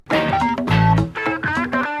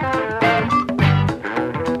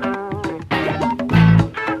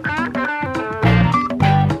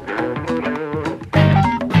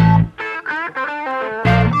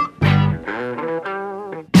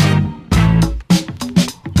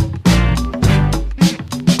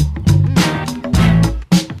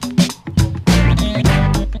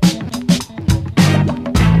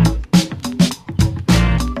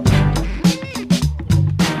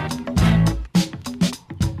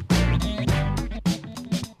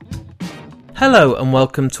Hello and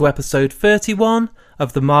welcome to episode 31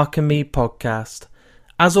 of the Mark and Me podcast.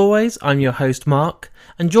 As always, I'm your host Mark,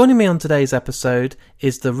 and joining me on today's episode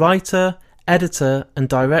is the writer, editor and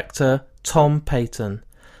director Tom Peyton.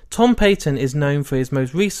 Tom Peyton is known for his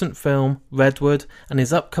most recent film, Redwood, and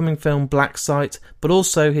his upcoming film, Black Site, but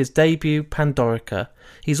also his debut, Pandorica.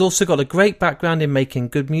 He's also got a great background in making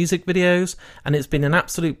good music videos, and it's been an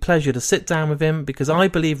absolute pleasure to sit down with him because I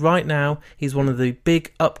believe right now he's one of the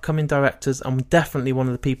big upcoming directors and definitely one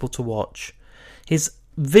of the people to watch. His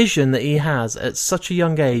vision that he has at such a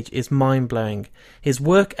young age is mind-blowing. His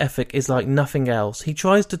work ethic is like nothing else. He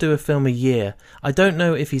tries to do a film a year. I don't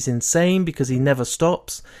know if he's insane because he never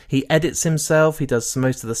stops. He edits himself, he does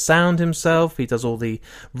most of the sound himself, he does all the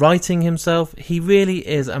writing himself. He really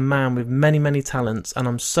is a man with many talents, and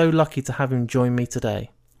I'm so lucky to have him join me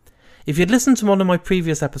today. If you'd listened to one of my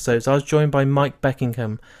previous episodes, I was joined by Mike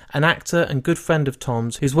Beckingham, an actor and good friend of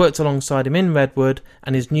Tom's who's worked alongside him in Redwood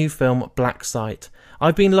and his new film Black Site.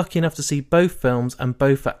 I've been lucky enough to see both films and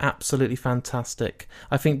both are absolutely fantastic.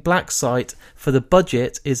 I think Black Site, for the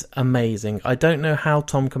budget, is amazing. I don't know how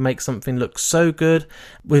Tom can make something look so good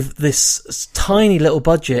with this tiny little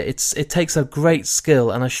budget. It takes a great skill,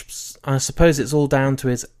 and I suppose it's all down to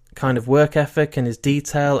his kind of work ethic and his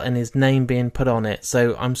detail and his name being put on it.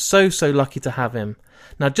 So I'm so lucky to have him.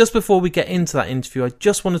 Now, just before we get into that interview, I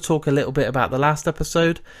just want to talk a little bit about the last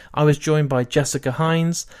episode. I was joined by Jessica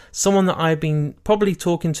Hines, someone that I've been probably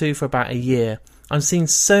talking to for about a year. I've seen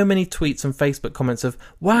so many tweets and Facebook comments of,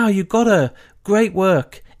 wow, you got her, great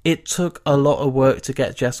work. It took a lot of work to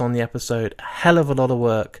get Jess on the episode, a hell of a lot of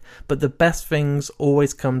work, but the best things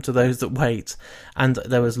always come to those that wait. And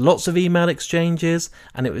there was lots of email exchanges,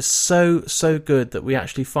 and it was so good that we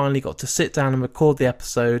actually finally got to sit down and record the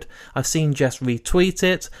episode. I've seen Jess retweet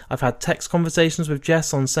it. I've had text conversations with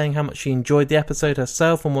Jess on saying how much she enjoyed the episode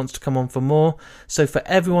herself and wants to come on for more. So for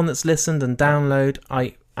everyone that's listened and download,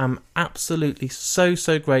 I am absolutely so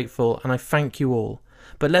grateful, and I thank you all.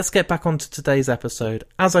 But let's get back onto today's episode.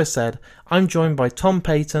 As I said, I'm joined by Tom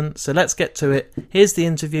Peyton, so let's get to it. Here's the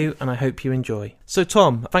interview, and I hope you enjoy. So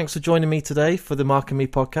Tom, thanks for joining me today for the Mark and Me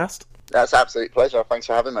podcast. That's an absolute pleasure. Thanks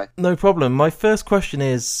for having me. No problem. My first question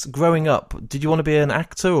is, growing up, did you want to be an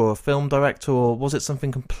actor or a film director, or was it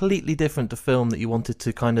something completely different to film that you wanted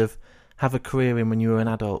to kind of have a career in when you were an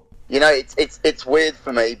adult? You know, it's weird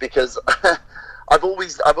for me because I've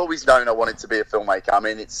always known I wanted to be a filmmaker. I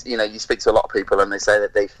mean, it's, you know, you speak to a lot of people and they say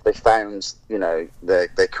that they found, you know, their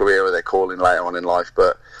career or their calling later on in life.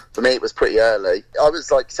 But for me, it was pretty early. I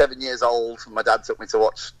was like 7 years old. My dad took me to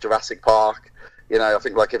watch Jurassic Park. You know, I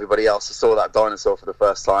think like everybody else, I saw that dinosaur for the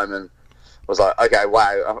first time and was like, okay,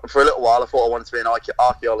 wow. For a little while, I thought I wanted to be an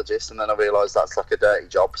archaeologist, and then I realised that's like a dirty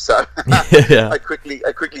job. So yeah. I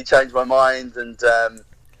quickly changed my mind, and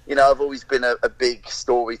you know, I've always been a big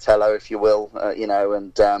storyteller, if you will, you know,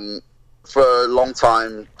 and for a long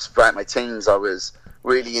time, throughout my teens, I was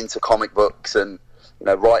really into comic books and, you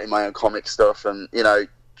know, writing my own comic stuff and, you know,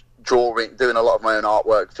 doing a lot of my own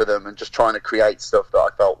artwork for them and just trying to create stuff that I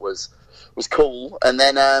felt was cool. And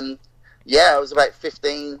then, I was about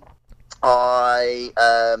 15. I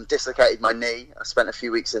dislocated my knee. I spent a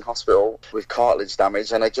few weeks in hospital with cartilage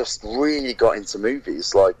damage, and I just really got into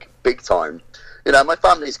movies, like, big time. You know, my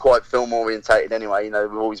family's quite film orientated anyway. You know,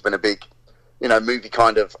 we've always been a big, you know, movie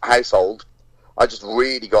kind of household. I just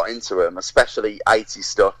really got into them, especially 80s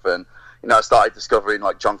stuff. And, you know, I started discovering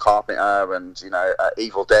like John Carpenter and, you know,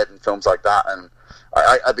 Evil Dead and films like that. And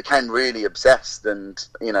I became really obsessed and,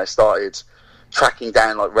 you know, started tracking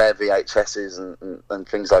down like rare VHSs and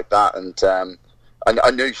things like that. And I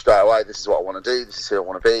knew straight away, this is what I want to do. This is who I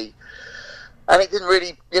want to be. And it didn't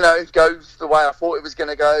really, you know, go the way I thought it was going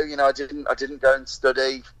to go. You know, I didn't go and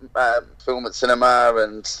study film at cinema.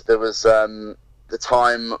 And there was the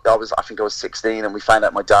time I think I was 16, and we found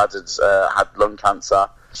out my dad had lung cancer.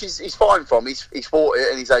 He's fine from. He's fought it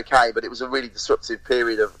and he's okay. But it was a really disruptive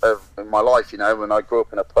period of my life. You know, when I grew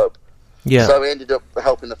up in a pub. Yeah. So we ended up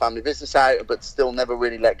helping the family business out, but still never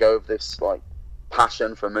really let go of this like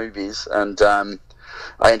passion for movies. And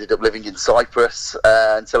I ended up living in Cyprus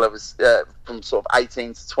until I was from sort of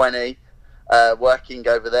 18 to 20, working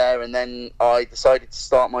over there, and then I decided to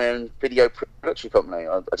start my own video production company.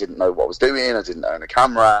 I didn't know what I was doing, I didn't own a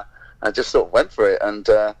camera, I just sort of went for it, and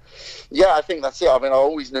I think that's it. I mean, I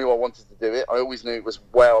always knew I wanted to do it, I always knew it was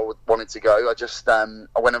where I wanted to go. I just I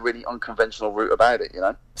went a really unconventional route about it, you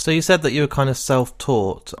know. So you said that you were kind of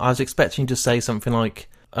self-taught. I was expecting you to say something like,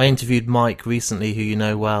 I interviewed Mike recently, who you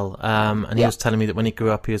know well, and he was telling me that when he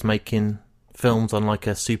grew up, he was making films on like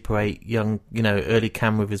a Super 8 young, you know, early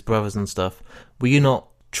cam with his brothers and stuff. Were you not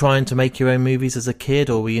trying to make your own movies as a kid,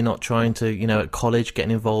 or were you not trying to, you know, at college,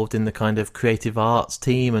 getting involved in the kind of creative arts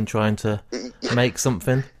team and trying to make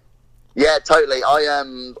something? Yeah, totally.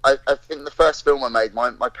 I think the first film I made,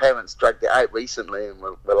 my parents dragged it out recently and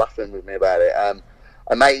were laughing with me about it.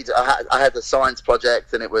 I had a science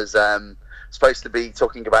project, and it was supposed to be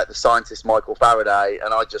talking about the scientist Michael Faraday,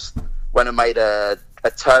 and I just went and made a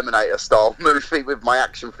Terminator style movie with my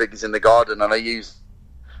action figures in the garden, and I used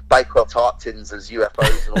Bakewell tart tins as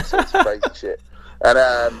UFOs and all sorts of crazy shit.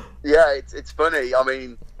 And yeah, it's funny. I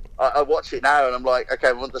mean, I watch it now and I'm like,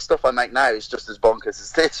 okay, well, the stuff I make now is just as bonkers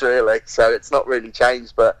as this, really. So it's not really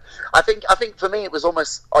changed. But I think for me, it was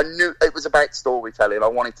almost, I knew it was about storytelling. I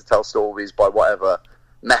wanted to tell stories by whatever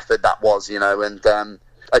method that was, you know. And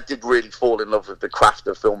I did really fall in love with the craft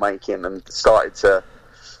of filmmaking and started to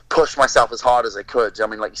push myself as hard as I could. I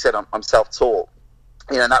mean, like you said, I'm self-taught.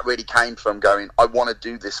 You know, and that really came from going, I want to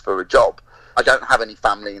do this for a job. I don't have any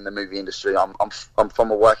family in the movie industry. I'm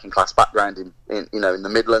from a working class background in the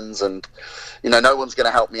Midlands, and you know, no one's going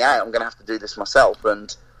to help me out. I'm going to have to do this myself.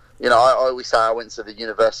 And you know, I always say I went to the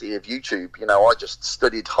University of YouTube. You know, I just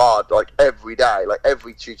studied hard, like every day, like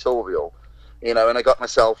every tutorial. You know, and I bought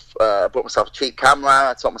myself a cheap camera.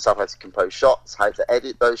 I taught myself how to compose shots, how to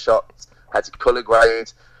edit those shots, how to color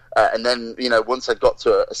grade. And then, you know, once I got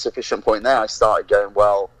to a sufficient point there, I started going,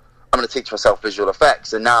 well, I'm going to teach myself visual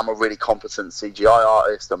effects. And now I'm a really competent CGI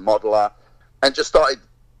artist and modeler, and just started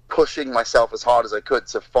pushing myself as hard as I could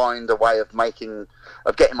to find a way of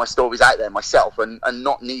getting my stories out there myself and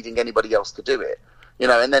not needing anybody else to do it. You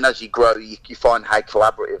know, and then as you grow, you find how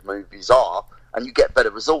collaborative movies are, and you get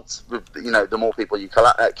better results with, you know, the more people you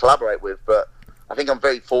collaborate with. But I think I'm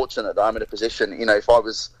very fortunate that I'm in a position, you know, if I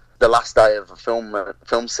was the last day of a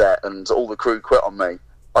film set and all the crew quit on me,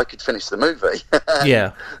 I could finish the movie.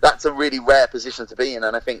 Yeah. That's a really rare position to be in,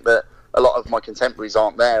 and I think that a lot of my contemporaries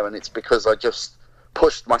aren't there, and it's because I just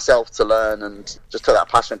pushed myself to learn and just took that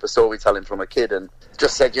passion for storytelling from a kid and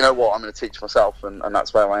just said, you know what, I'm going to teach myself, and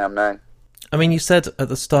that's where I am now. I mean, you said at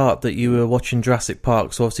the start that you were watching Jurassic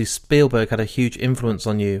Park, so obviously Spielberg had a huge influence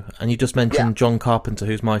on you, and you just mentioned John Carpenter,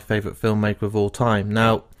 who's my favourite filmmaker of all time.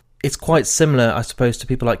 Now, it's quite similar, I suppose, to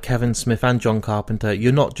people like Kevin Smith and John Carpenter.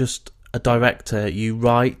 You're not just a director, you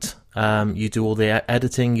write, you do all the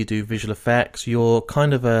editing, you do visual effects. You're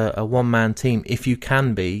kind of a one-man team. If you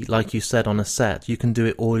can be, like you said, on a set, you can do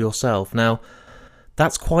it all yourself. Now,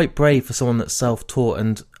 that's quite brave for someone that's self-taught,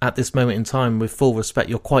 and at this moment in time, with full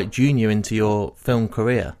respect, you're quite junior into your film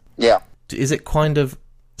career. Yeah. Is it kind of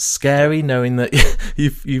scary knowing that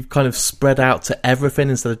you've kind of spread out to everything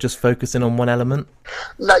instead of just focusing on one element?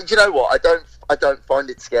 No, you know what? I don't find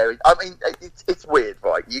it scary. I mean, it's weird,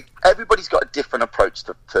 right? Everybody's got a different approach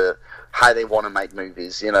to how they want to make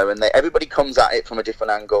movies, you know, and everybody comes at it from a different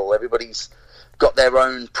angle. Everybody's got their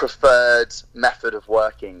own preferred method of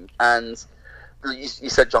working. And you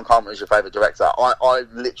said John Carpenter is your favourite director. I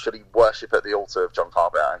literally worship at the altar of John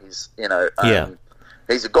Carpenter. He's, you know,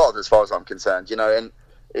 he's a god as far as I'm concerned, you know, and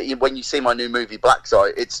when you see my new movie Black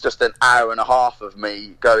Site, it's just an hour and a half of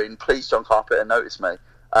me going, please John Carpenter, notice me,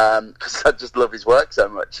 because I just love his work so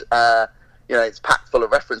much. You know, it's packed full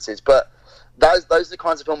of references, but those are the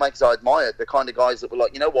kinds of filmmakers I admired, the kind of guys that were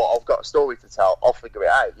like, you know what, I've got a story to tell, I'll figure it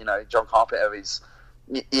out. You know, John Carpenter is,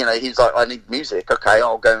 you know, he's like, I need music, okay,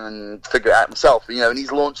 I'll go and figure it out myself. You know, and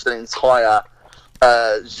he's launched an entire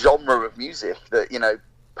genre of music that, you know,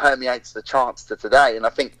 permeates the charts to today. And I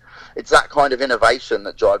think it's that kind of innovation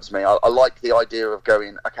that drives me. I like the idea of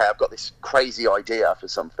going, okay, I've got this crazy idea for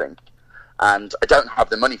something and I don't have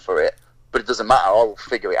the money for it, but it doesn't matter, I'll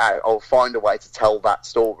figure it out. I'll find a way to tell that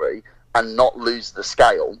story and not lose the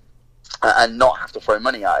scale and not have to throw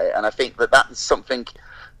money at it. And I think that is something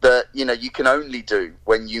that, you know, you can only do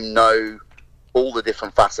when you know all the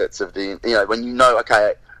different facets of the, you know, when you know,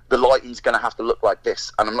 okay, the lighting's going to have to look like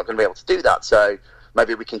this and I'm not going to be able to do that, so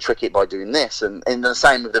maybe we can trick it by doing this. And the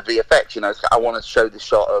same with the VFX, you know, I want to show this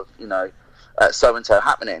shot of, you know, so-and-so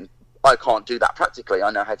happening. I can't do that practically. I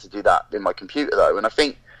know how to do that in my computer, though. And I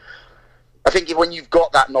think when you've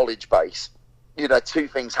got that knowledge base, you know, two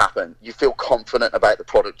things happen. You feel confident about the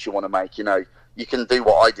product you want to make. You know, you can do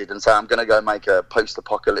what I did and say, I'm going to go make a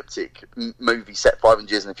post-apocalyptic movie set 500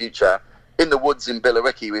 years in the future in the woods in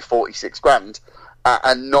Billericay with 46 grand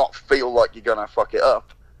and not feel like you're going to fuck it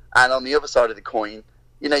up. And on the other side of the coin,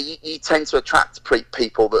 you know, you tend to attract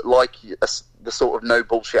people that like the sort of no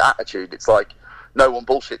bullshit attitude. It's like no one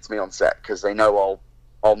bullshits me on set because they know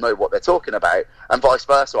I'll know what they're talking about, and vice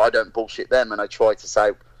versa. I don't bullshit them, and I try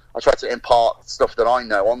to impart stuff that I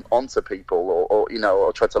know onto people, or you know,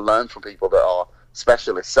 or try to learn from people that are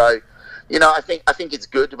specialists. So I think it's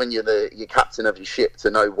good when you're captain of your ship to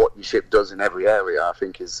know what your ship does in every area. I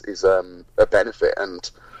think is a benefit, and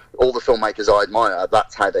all the filmmakers I admire,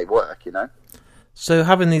 that's how they work. So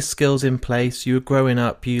having these skills in place, you were growing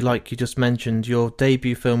up, like you just mentioned, your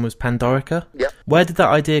debut film was Pandorica. Yep. Where did that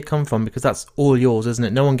idea come from? Because that's all yours, isn't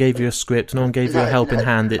it? No one gave you a script, no one gave you a helping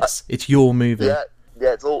hand. It's your movie. Yeah,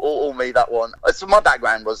 it's all me, that one. So my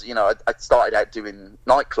background was, I started out doing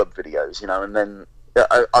nightclub videos, and then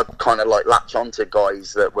I kind of like latch onto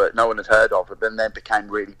guys that no one had heard of, but then became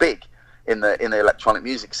really big in the electronic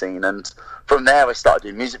music scene. And from there I started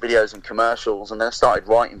doing music videos and commercials, and then I started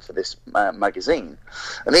writing for this magazine.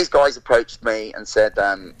 And these guys approached me and said,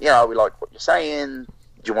 we like what you're saying, do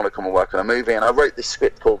you want to come and work on a movie? And I wrote this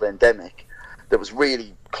script called Endemic that was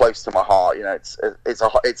really close to my heart. It's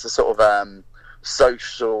a sort of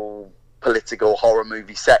social political horror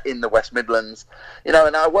movie set in the West Midlands, and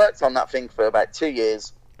I worked on that thing for about 2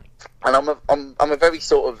 years. And I'm a very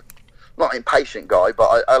sort of not impatient guy,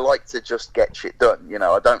 but I like to just get shit done.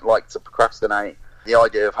 I don't like to procrastinate. The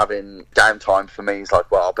idea of having downtime for me is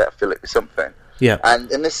like, well, I better fill it with something. Yeah.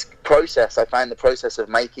 And in this process, I found the process of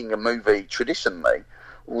making a movie traditionally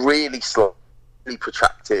really slow, really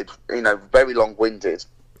protracted, very long-winded.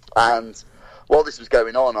 And while this was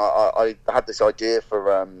going on, I had this idea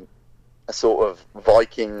for a sort of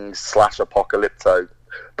Vikings/Apocalypto,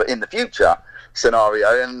 but in the future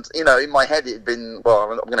scenario. And in my head it had been, well,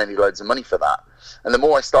 I'm not going to need loads of money for that. And the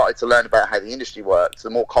more I started to learn about how the industry works, the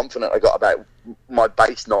more confident I got about my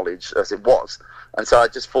base knowledge as it was. And so I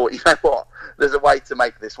just thought, what, there's a way to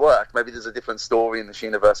make this work. Maybe there's a different story in this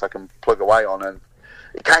universe I can plug away on. And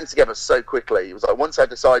it came together so quickly. It was like, once I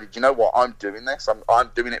decided, what, I'm doing this, I'm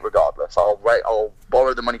doing it regardless. I'll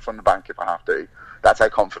borrow the money from the bank if I have to. That's how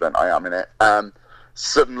confident I am in it.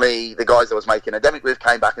 Suddenly the guys I was making Endemic with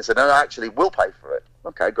came back and said, no, actually, we'll pay for it.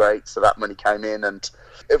 Okay, great. So that money came in, and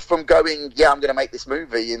from going, I'm going to make this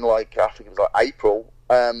movie in I think it was April,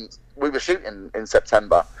 we were shooting in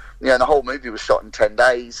September. And the whole movie was shot in 10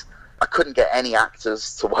 days. I couldn't get any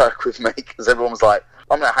actors to work with me because everyone was like,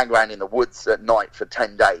 I'm going to hang around in the woods at night for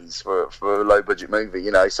 10 days for a low budget movie,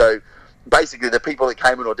 So basically the people that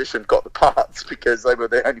came and auditioned got the parts because they were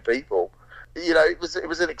the only people. It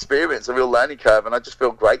was an experience, a real learning curve, and I just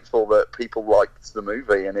feel grateful that people liked the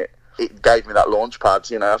movie, and it gave me that launch pad.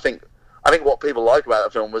 I think what people like about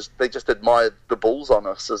the film was they just admired the balls on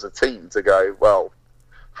us as a team to go, well,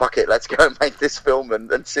 fuck it, let's go and make this film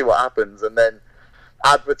and see what happens, and then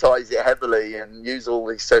advertise it heavily and use all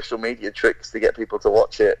these social media tricks to get people to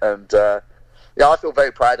watch it. And I feel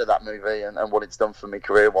very proud of that movie and what it's done for me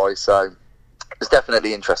career-wise, so it's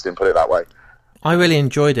definitely interesting, put it that way. I really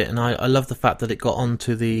enjoyed it, and I love the fact that it got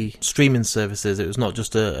onto the streaming services. It was not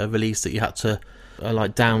just a release that you had to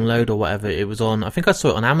download or whatever. It was on, I think I saw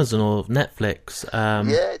it on Amazon or Netflix.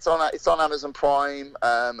 Yeah, it's on Amazon Prime,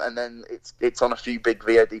 and then it's on a few big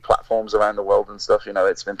VOD platforms around the world and stuff.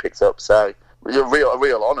 It's been picked up, so a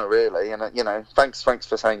real honour, really. And thanks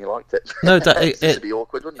for saying you liked it. No, it'd be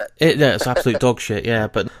awkward, wouldn't it? Yeah, it's absolute dog shit. Yeah,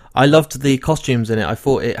 but I loved the costumes in it. I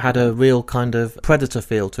thought it had a real kind of Predator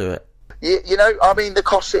feel to it. The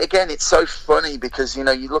costume, again, it's so funny because, you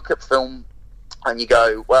look at film and you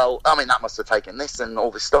go, well, that must have taken this and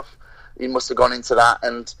all this stuff. You must have gone into that.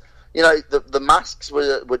 And, the masks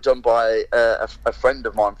were done by a friend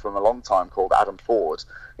of mine from a long time called Adam Ford.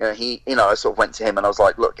 I sort of went to him and I was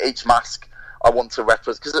like, look, each mask I want to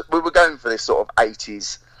represent, because we were going for this sort of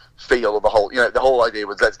 80s feel of the whole, the whole idea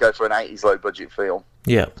was let's go for an 80s low budget feel.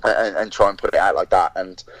 Yeah. And try and put it out like that.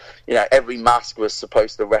 And, every mask was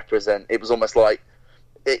supposed to represent, it was almost like,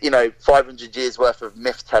 500 years worth of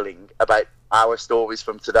myth telling about our stories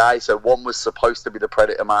from today. So one was supposed to be the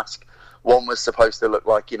Predator mask. One was supposed to look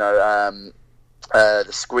like, the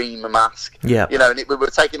Scream mask. Yeah. And we were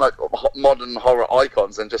taking like modern horror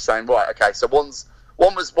icons and just saying, right, okay, so one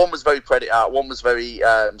was very Predator, one was very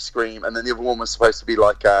Scream, and then the other one was supposed to be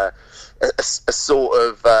like a sort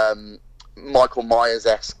of Michael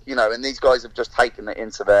Myers-esque, and these guys have just taken it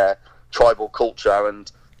into their tribal culture,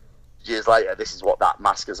 and years later, this is what that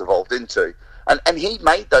mask has evolved into. And he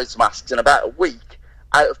made those masks in about a week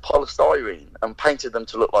out of polystyrene and painted them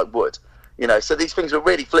to look like wood. So these things were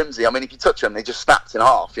really flimsy. If you touch them, they just snapped in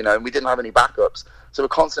half, and we didn't have any backups. So we're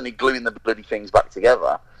constantly gluing the bloody things back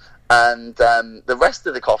together. And the rest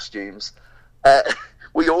of the costumes,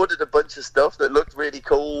 we ordered a bunch of stuff that looked really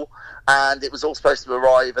cool, and it was all supposed to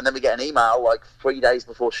arrive, and then we get an email like 3 days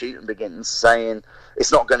before shooting begins saying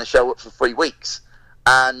it's not going to show up for 3 weeks.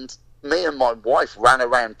 And me and my wife ran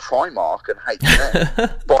around Primark and H&M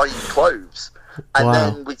buying clothes. And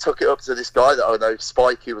then we took it up to this guy that I know,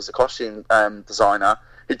 Spike, who was a costume designer.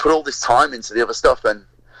 he'd put all this time into the other stuff. And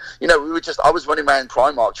I was running around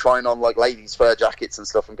Primark trying on like ladies' fur jackets and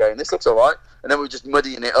stuff and going, this looks all right. And then we were just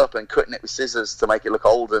muddying it up and cutting it with scissors to make it look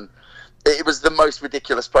old. And it was the most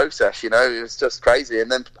ridiculous process, it was just crazy.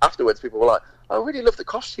 And then afterwards people were like, I really love the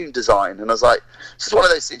costume design. And I was like, it's just one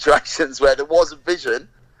of those situations where there was a vision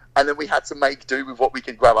and then we had to make do with what we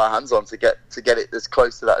could grab our hands on to get it as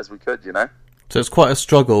close to that as we could, So it's quite a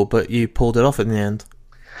struggle, but you pulled it off in the end.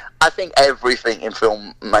 I think everything in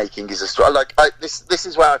filmmaking is a struggle. Like this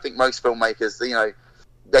is where I think most filmmakers,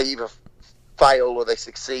 they either fail or they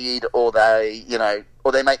succeed, or they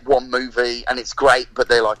make one movie and it's great, but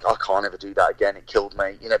they're like, I can't ever do that again. It killed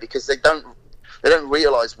me, because they don't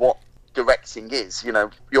realize what directing is.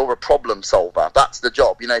 You're a problem solver. That's the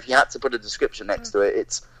job. If you had to put a description next to it,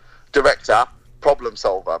 it's director, problem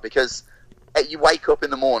solver, because you wake up in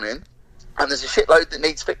the morning and there's a shitload that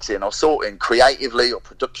needs fixing or sorting creatively or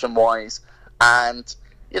production-wise, and,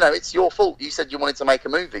 it's your fault. You said you wanted to make a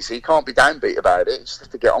movie, so you can't be downbeat about it. You just have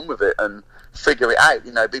to get on with it and figure it out,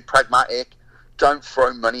 be pragmatic, don't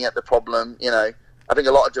throw money at the problem. I think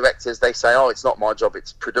a lot of directors, they say, oh, it's not my job,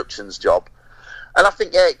 it's production's job. And I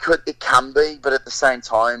think, yeah, it can be, but at the same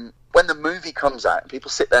time, when the movie comes out and people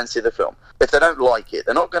sit there and see the film, if they don't like it,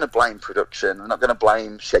 they're not going to blame production, they're not going to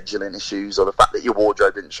blame scheduling issues or the fact that your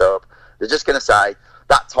wardrobe didn't show up. They're just going to say,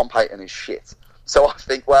 that Tom Payton is shit. So I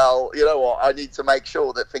think, well, you know what, I need to make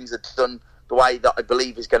sure that things are done the way that I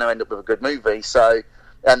believe is going to end up with a good movie. So,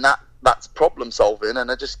 and that's problem solving,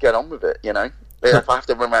 and I just get on with it, If I have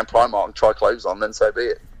to run around Primark and try clothes on, then so be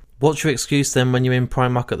it. What's your excuse then when you're in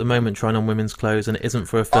Primark at the moment trying on women's clothes and it isn't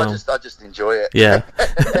for a film? I just enjoy it. Yeah.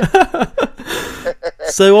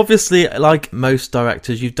 So obviously, like most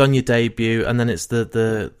directors, you've done your debut, and then it's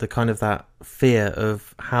the kind of that fear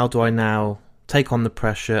of, how do I now take on the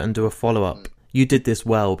pressure and do a follow-up? You did this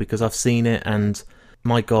well, because I've seen it, and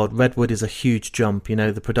my God, Redwood is a huge jump.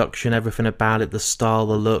 The production, everything about it, the style,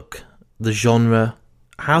 the look, the genre.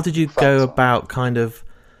 How did you go about kind of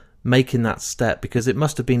making that step? Because it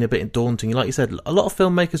must have been a bit daunting. Like you said, a lot of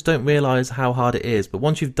filmmakers don't realise how hard it is, but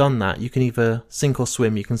once you've done that, you can either sink or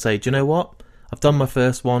swim. You can say, do you know what? I've done my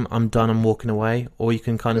first one, I'm done, I'm walking away. Or you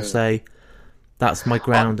can kind of say, that's my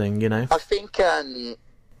grounding, I think,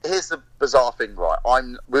 here's the bizarre thing, right?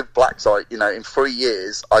 I'm with Black Site, in 3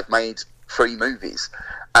 years, I've made 3 movies.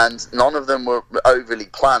 And none of them were overly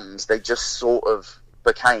planned. They just sort of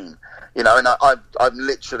became, and I'm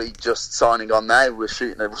literally just signing on now. We'll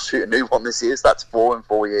shoot a new one this year, so that's 4 in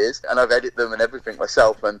 4 years. And I've edited them and everything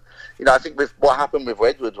myself. And, I think what happened with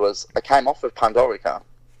Redwood was I came off of Pandorica,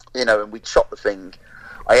 and we'd shot the thing.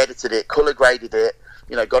 I edited it, colour graded it,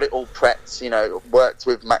 got it all prepped, worked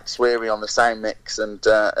with Max Sweary on the sound mix, and,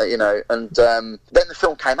 then the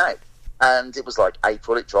film came out. And it was like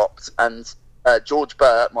April, it dropped. And George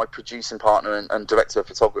Burt, my producing partner and director of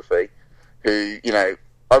photography, who, I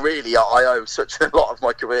owe such a lot of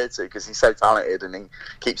my career to, because he's so talented and he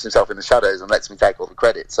keeps himself in the shadows and lets me take all the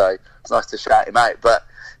credit. So it's nice to shout him out. But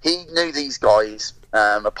he knew these guys,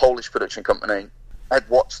 a Polish production company, had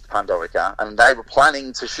watched Pandorica, and they were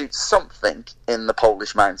planning to shoot something in the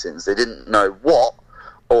Polish mountains. They didn't know what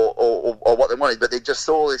or what they wanted, but they just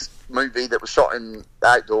saw this movie that was shot in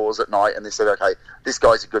outdoors at night, and they said, okay, this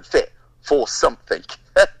guy's a good fit for something.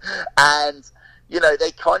 And,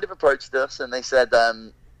 they kind of approached us and they said,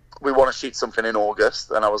 we want to shoot something in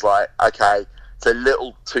August. And I was like, okay, it's a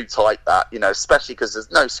little too tight that, especially because there's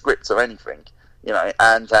no script or anything,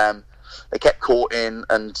 and they kept courting,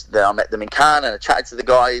 and then I met them in Cannes and I chatted to the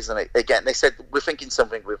guys, and they said, we're thinking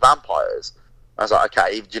something with vampires. I was like,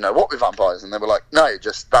 okay, do you know what with vampires? And they were like, no,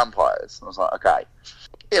 just vampires. And I was like, okay.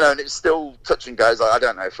 And it's still touch and goes. Like, I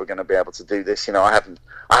don't know if we're going to be able to do this. I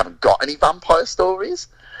haven't got any vampire stories.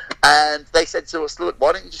 And they said to us, look,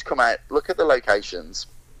 why don't you just come out, look at the locations,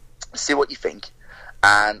 see what you think,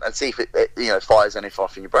 and see if it fires anything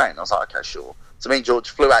off in your brain. I was like, okay, sure. So me and George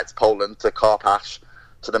flew out to Poland, to Karpacz,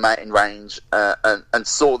 to the mountain range, and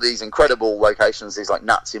saw these incredible locations, these like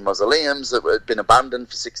Nazi mausoleums that had been abandoned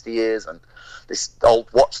for 60 years, and this old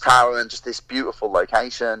watchtower, and just this beautiful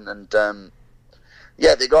location. And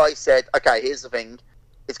the guy said, okay, here's the thing,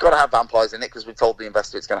 it's got to have vampires in it, because we told the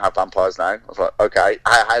investor it's going to have vampires now. I was like, okay,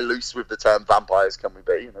 how loose with the term vampires can we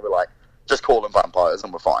be? And they were like, just call them vampires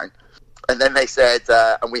and we're fine. And then they said,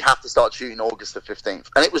 and we have to start shooting August the 15th.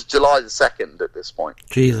 And it was July the 2nd at this point.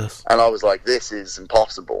 Jesus. And I was like, this is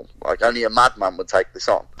impossible. Like, only a madman would take this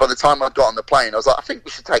on. By the time I got on the plane, I was like, I think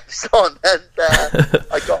we should take this on. And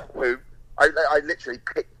I got home. I literally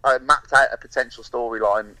I mapped out a potential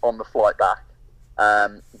storyline on the flight back.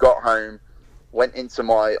 Got home, went into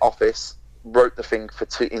my office, wrote the thing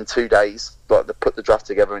in 2 days, like they put the draft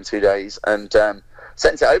together in 2 days, and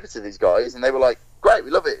sent it over to these guys, and they were like, "Great,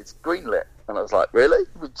 we love it. It's greenlit." And I was like, "Really?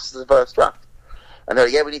 This is the first draft?" And they're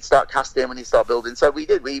like, "Yeah, we need to start casting. We need to start building." So we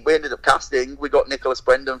did. We ended up casting. We got Nicholas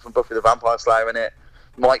Brendan from Buffy the Vampire Slayer in it.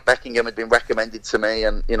 Mike Beckingham had been recommended to me,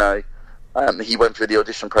 and he went through the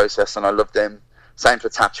audition process, and I loved him. Same for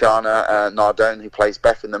Tatiana Nardone, who plays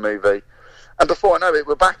Beth in the movie. And before I know it,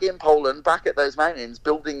 we're back in Poland, back at those mountains,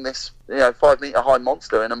 building this 5-meter high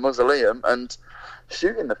monster in a mausoleum and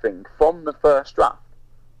shooting the thing from the first draft.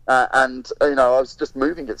 I was just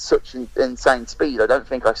moving at such insane speed. I don't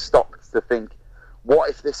think I stopped to think,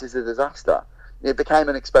 what if this is a disaster? It became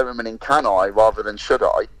an experiment in can I rather than should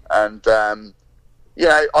I. And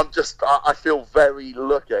I feel very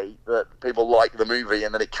lucky that people like the movie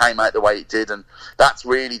and that it came out the way it did, and that's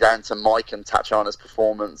really down to Mike and Tatiana's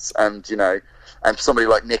performance, and and for somebody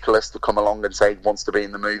like Nicholas to come along and say he wants to be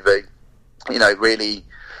in the movie, really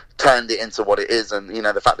turned it into what it is. And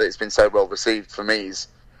the fact that it's been so well received for me is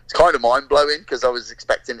it's kind of mind blowing, because I was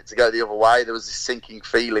expecting it to go the other way. There was this sinking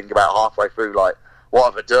feeling about halfway through, like, what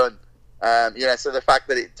have I done? So the fact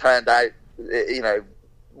that it turned out,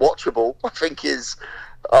 watchable, I think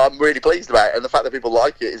I'm really pleased about it, and the fact that people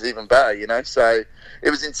like it is even better. So it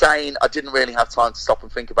was insane. I didn't really have time to stop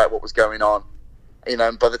and think about what was going on.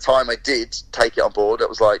 And by the time I did take it on board, it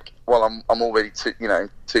was like, well, I'm already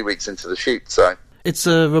 2 weeks into the shoot. So it's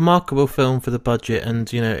a remarkable film for the budget,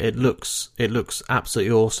 and it looks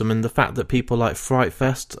absolutely awesome. And the fact that people like Fright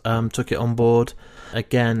Fest took it on board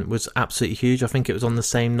again was absolutely huge. I think it was on the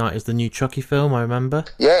same night as the new Chucky film, I remember.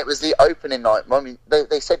 Yeah, it was the opening night. I mean,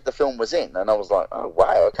 they said the film was in, and I was like, oh,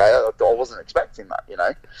 wow, okay, I wasn't expecting that, And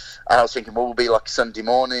I was thinking, well, it'll be like Sunday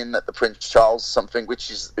morning at the Prince Charles something, which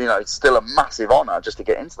is, it's still a massive honour just to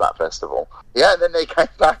get into that festival. Yeah, and then they came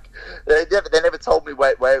back. They never told me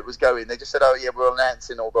where it was going. They just said, oh, yeah, we're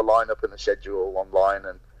announcing all the lineup and the schedule online,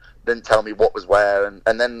 and didn't tell me what was where. And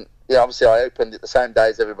then, obviously I opened it the same day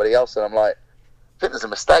as everybody else, and I'm like, I think there's a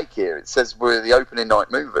mistake here. It says we're the opening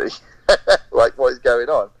night movie. Like, what is going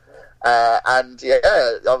on? I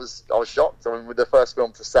was shocked. I mean, we're the first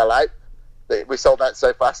film to sell out. We sold out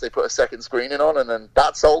so fast. They put a second screening on, and then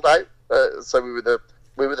that sold out. So we were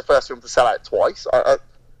the first film to sell out twice.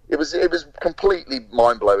 It was completely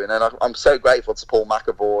mind blowing, and I'm so grateful to Paul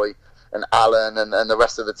McAvoy and Alan and the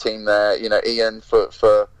rest of the team there. Ian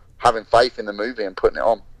for having faith in the movie and putting it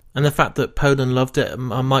on. And the fact that Poland loved it,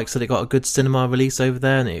 Mike said it got a good cinema release over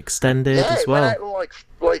there, and it extended as well. Yeah, it went out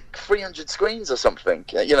like 300 screens or something.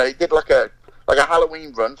 It did like a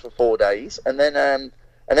Halloween run for 4 days, and then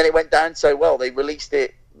it went down so well they released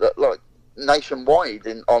it like nationwide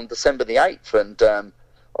on December the 8th, and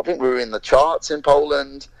I think we were in the charts in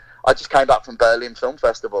Poland. I just came back from Berlin Film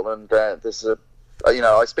Festival, and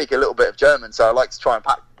I speak a little bit of German, so I like to try and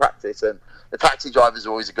practice, and the taxi drivers are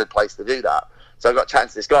always a good place to do that. So I got chatting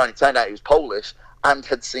to this guy, and it turned out he was Polish and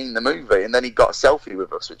had seen the movie, and then he got a selfie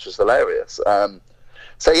with us, which was hilarious. The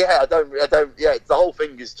whole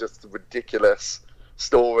thing is just a ridiculous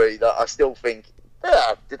story that I still think,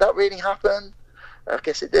 did that really happen? I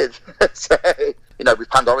guess it did. So, with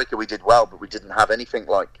Pandorica we did well, but we didn't have anything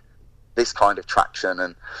like this kind of traction.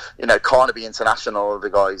 And, Carnaby International are the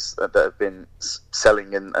guys that have been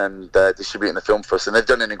selling and distributing the film for us, and they've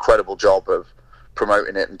done an incredible job of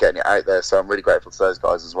promoting it and getting it out there, so I'm really grateful to those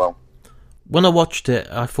guys as well. When I watched it,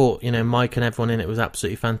 I thought, Mike and everyone in it was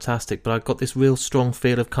absolutely fantastic, but I got this real strong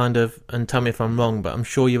feel of and tell me if I'm wrong, but I'm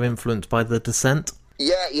sure you're influenced by The Descent.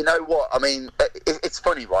 Yeah, you know what? I mean, it's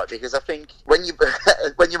funny, right? Because I think when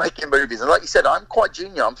you're making movies, and like you said, I'm quite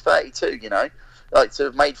junior. I'm 32. Like to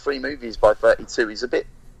have made 3 movies by 32 is a bit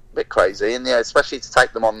crazy, and especially to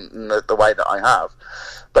take them on the way that I have.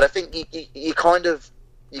 But I think you kind of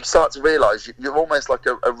start to realise you're almost like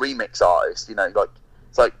a remix artist. Like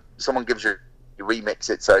it's like someone gives you remix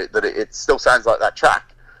it so that it still sounds like that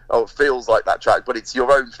track, or it feels like that track, but it's your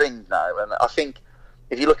own thing now. And I think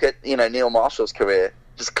if you look at Neil Marshall's career,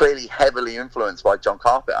 just clearly heavily influenced by John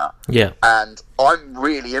Carpenter. Yeah. And I'm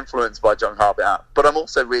really influenced by John Carpenter, but I'm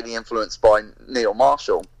also really influenced by Neil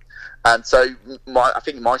Marshall. And so I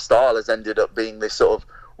think my style has ended up being this sort of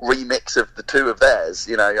remix of the two of theirs,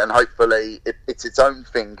 and hopefully it's its own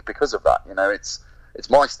thing because of that. It's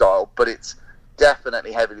my style, but it's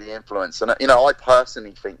definitely heavily influenced. And I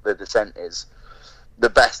personally think The Descent is the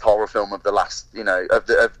best horror film of the last,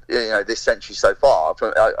 this century so far.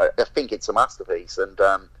 I think it's a masterpiece, and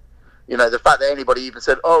the fact that anybody even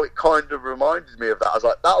said, "Oh, it kind of reminded me of that," I was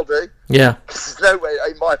like, "That'll do." Yeah, because there's nowhere,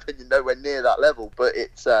 in my opinion, nowhere near that level. But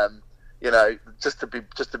it's, just to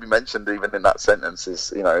be mentioned even in that sentence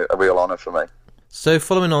is, a real honour for me. So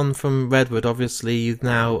following on from Redwood, obviously you've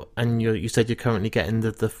now, and you said you're currently getting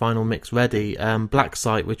the final mix ready. Black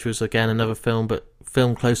Site, which was again another film, but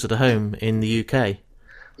filmed closer to home in the UK.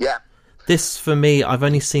 Yeah. This, for me, I've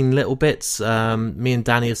only seen little bits. Me and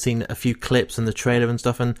Danny have seen a few clips and the trailer and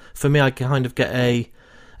stuff, and for me, I kind of get a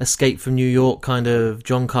Escape from New York kind of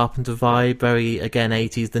John Carpenter vibe, very, again,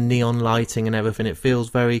 80s, the neon lighting and everything. It feels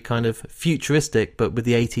very kind of futuristic, but with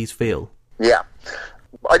the 80s feel. Yeah.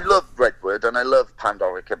 I love Redwood and I love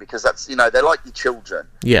Pandorica because that's, they're like your children.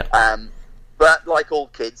 Yeah. But like all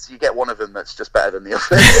kids, you get one of them that's just better than the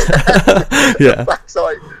other. Yeah. Black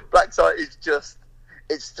Site is just,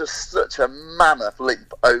 it's just such a mammoth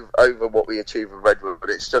leap over what we achieve with Redwood. But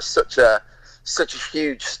it's just such a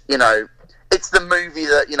huge, it's the movie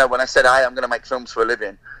that, when I said, hey, I'm going to make films for a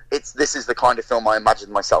living, this is the kind of film I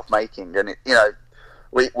imagined myself making. And,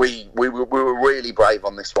 we were really brave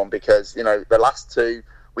on this one because, the last two,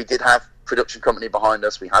 we did have production company behind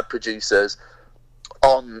us. We had producers.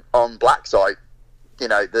 On Black Site,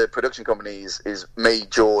 the production company is me,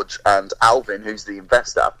 George, and Alvin, who's the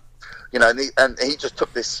investor. And he just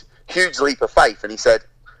took this huge leap of faith, and he said,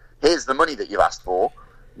 "Here's the money that you've asked for.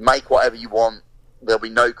 Make whatever you want. There'll be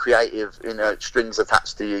no creative, strings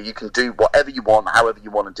attached to you. You can do whatever you want, however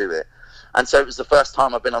you want to do it." And so it was the first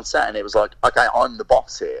time I've been on set, and it was like, okay, I'm the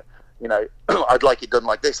boss here. I'd like it done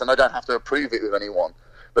like this, and I don't have to approve it with anyone.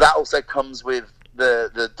 But that also comes with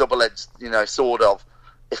the double-edged, sword of,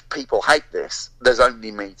 if people hate this, there's only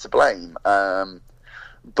me to blame.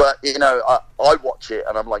 But I watch it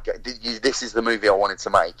and I'm like, this is the movie I wanted to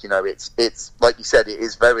make. It's like you said, it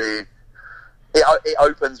is very. It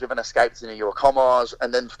opens with an Escape to New York homage,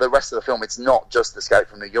 and then for the rest of the film, it's not just Escape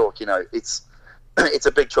from New York. It's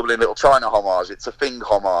a Big Trouble in Little China homage. It's a Thing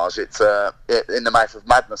homage. It's a In the Mouth of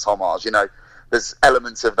Madness homage. There's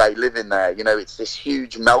elements of They Live in there. It's this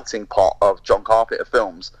huge melting pot of John Carpenter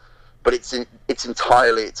films, but it's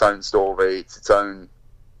entirely its own story. It's its own,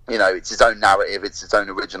 it's its own narrative. It's its own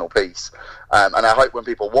original piece. And I hope when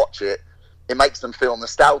people watch it, it makes them feel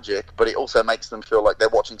nostalgic, but it also makes them feel like they're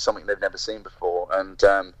watching something they've never seen before. And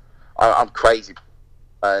I'm crazy,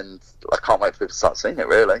 and I can't wait for people to start seeing it,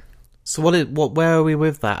 really. So where are we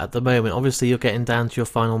with that at the moment? Obviously, you're getting down to your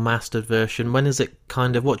final mastered version. When is it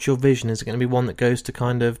what's your vision? Is it going to be one that goes to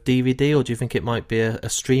kind of DVD, or do you think it might be a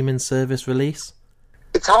streaming service release?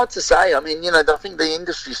 It's hard to say. I mean, I think the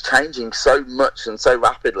industry's changing so much and so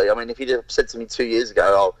rapidly. I mean, if you'd have said to me 2 years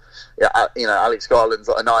ago, Alex Garland's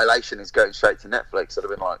Annihilation is going straight to Netflix, I'd have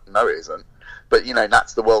been like, no, it isn't. But,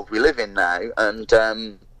 that's the world we live in now. And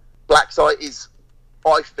Black Site is,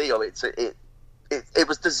 I feel it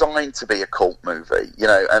was designed to be a cult movie,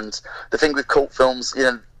 and the thing with cult films,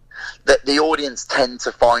 that the audience tend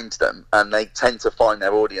to find them, and they tend to find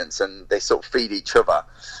their audience, and they sort of feed each other.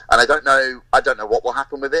 And I don't know what will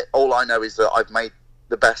happen with it. All I know is that I've made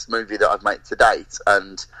the best movie that I've made to date,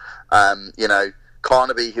 and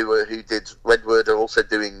Carnaby, who did Redwood, are also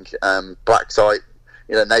doing Black Site.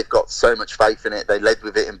 And they've got so much faith in it. They led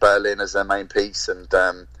with it in Berlin as their main piece, and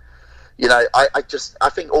I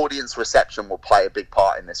think audience reception will play a big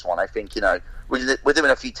part in this one. I think, we're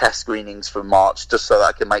doing a few test screenings for March just so that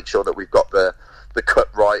I can make sure that we've got the cut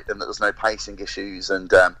right and that there's no pacing issues,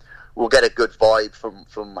 and we'll get a good vibe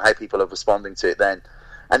from how people are responding to it then.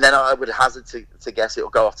 And then I would hazard to guess it'll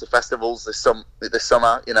go off to festivals this summer.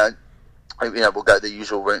 We'll go the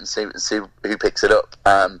usual route and see who picks it up.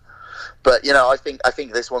 But I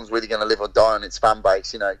think this one's really going to live or die on its fan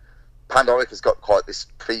base. Pandorica's got quite this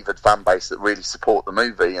fevered fan base that really support the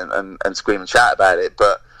movie and scream and shout about it.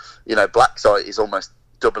 But Black Site is almost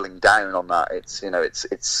doubling down on that. It's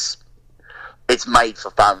made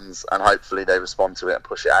for fans, and hopefully they respond to it and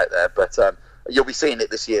push it out there. But you'll be seeing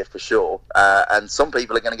it this year for sure, and some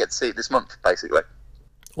people are going to get to see it this month, basically.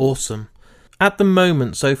 Awesome. At the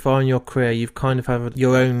moment, so far in your career, you've kind of had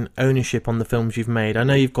your own ownership on the films you've made. I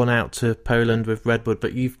know you've gone out to Poland with Redwood,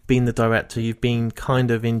 but you've been the director, you've been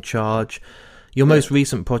kind of in charge. Your most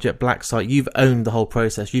recent project, Black Site, you've owned the whole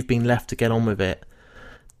process. You've been left to get on with it.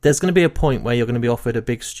 There's going to be a point where you're going to be offered a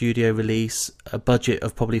big studio release, a budget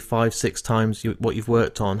of probably 5-6 times what you've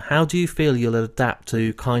worked on. How do you feel you'll adapt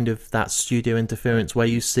to kind of that studio interference where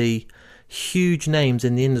you see huge names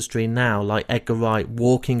in the industry now, like Edgar Wright,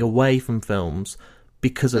 walking away from films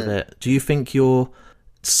because of it? Do you think you're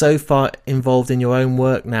so far involved in your own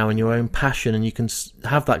work now and your own passion and you can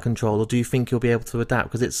have that control, or do you think you'll be able to adapt?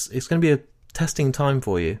 Because it's going to be a testing time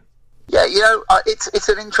for you. Yeah, it's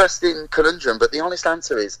an interesting conundrum, but the honest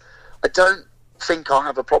answer is I don't think I'll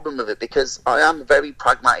have a problem with it because I am a very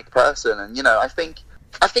pragmatic person, and I think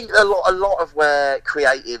I think a lot of where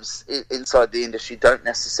creatives inside the industry don't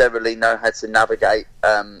necessarily know how to navigate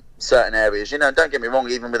certain areas. You know, don't get me wrong.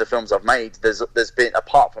 Even with the films I've made, there's been,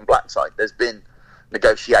 apart from Black Site, there's been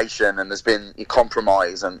negotiation and there's been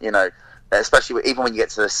compromise, and you know, especially even when you get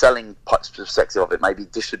to the selling perspective of it, maybe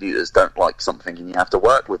distributors don't like something and you have to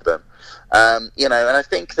work with them. You know, and I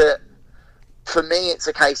think that for me, it's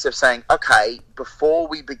a case of saying, okay, before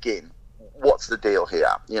we begin, what's the deal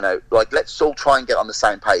here? You know, like, let's all try and get on the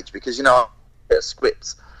same page, because, you know, get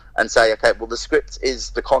scripts and say, okay, well, the script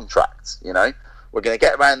is the contract, you know, we're going to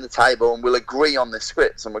get around the table and we'll agree on the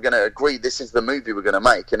scripts, and we're going to agree this is the movie we're going to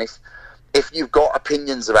make. And if you've got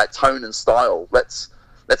opinions about tone and style, let's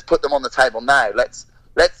put them on the table now.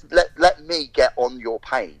 Let me get on your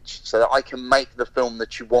page so that I can make the film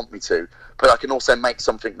that you want me to, but I can also make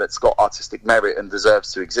something that's got artistic merit and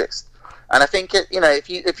deserves to exist. And I think, you know,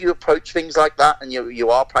 if you approach things like that and you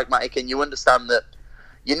are pragmatic and you understand that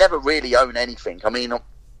you never really own anything. I mean,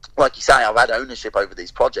 like you say, I've had ownership over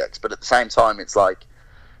these projects, but at the same time, it's like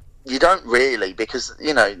you don't really, because,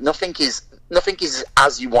 you know, nothing is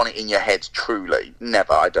as you want it in your head. Truly,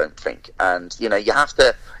 never. I don't think. And you know, you have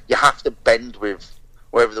to bend with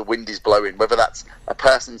wherever the wind is blowing, whether that's a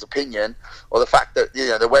person's opinion or the fact that, you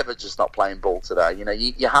know, the weather's just not playing ball today. You know,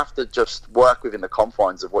 you have to just work within the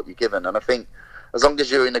confines of what you're given. And I think as long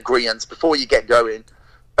as you're in agreement before you get going,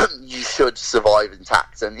 you should survive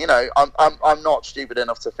intact. And, you know, I'm not stupid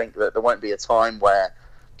enough to think that there won't be a time where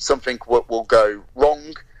something will go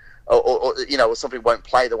wrong, or you know, or something won't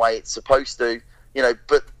play the way it's supposed to, you know,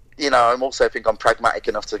 but, you know, I'm also think I'm pragmatic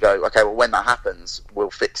enough to go, okay, well, when that happens,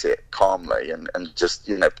 we'll fix it calmly and just,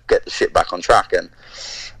 you know, get the shit back on track. And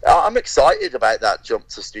I'm excited about that jump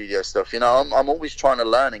to studio stuff. You know, I'm always trying to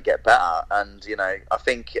learn and get better. And, you know, I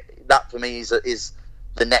think that for me is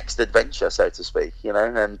the next adventure, so to speak, you know,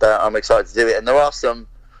 and I'm excited to do it. And there are some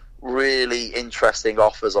really interesting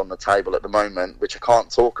offers on the table at the moment, which I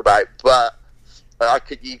can't talk about, but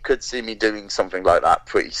you could see me doing something like that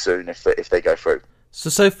pretty soon if they go through.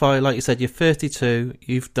 So far, like you said, you're 32,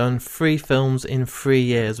 you've done 3 films in 3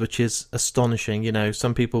 years, which is astonishing. You know,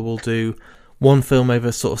 some people will do one film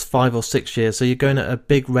over sort of 5 or 6 years, so you're going at a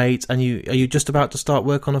big rate, and are you just about to start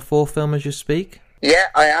work on a 4th film as you speak? Yeah,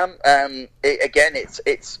 I am.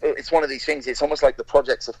 It's one of these things. It's almost like the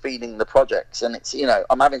projects are feeding the projects, and it's, you know,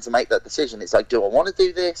 I'm having to make that decision. It's like, do I want to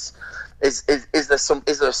do this? Is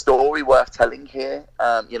there a story worth telling here?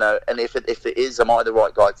 You know, and if it is, am I the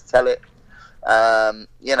right guy to tell it?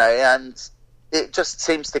 You know, and it just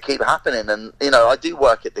seems to keep happening. And, you know, I do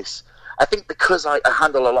work at this. I think because I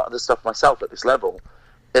handle a lot of the stuff myself at this level,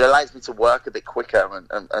 it allows me to work a bit quicker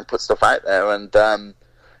and put stuff out there. And,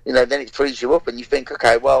 you know, then it frees you up and you think,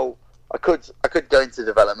 okay, well, I could go into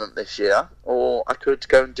development this year, or I could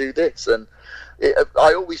go and do this. And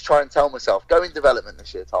I always try and tell myself, go in development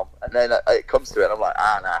this year, Tom. And then it comes to it, and I'm like,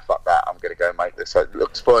 nah, fuck that. I'm going to go and make this. So it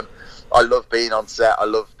looks fun. I love being on set. I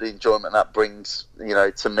love the enjoyment that brings, you know,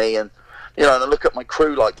 to me. And, you know, and I look at my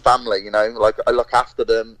crew like family, you know, like I look after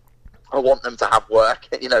them. I want them to have work,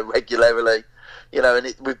 you know, regularly. You know,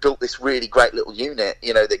 and we've built this really great little unit,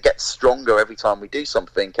 you know, that gets stronger every time we do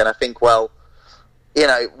something. And I think, well, you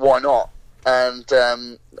know, why not? And,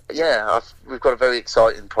 we've got a very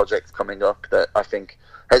exciting project coming up that I think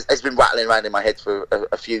has been rattling around in my head for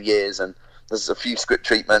a few years. And there's a few script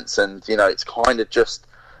treatments, and, you know, it's kind of just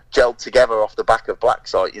gelled together off the back of Black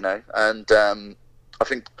Site, you know. And I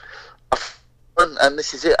think, and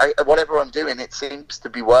this is it, whatever I'm doing, it seems to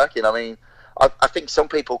be working. I mean, I think some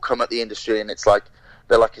people come at the industry and it's like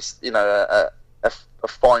they're like a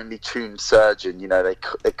finely tuned surgeon. You know,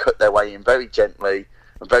 they cut their way in very gently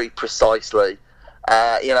and very precisely.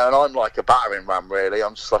 You know, and I'm like a battering ram, really.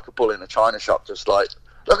 I'm just like a bull in a china shop, just like,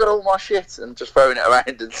 look at all my shit, and just throwing it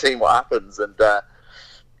around and seeing what happens. And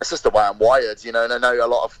it's just the way I'm wired, you know. And I know a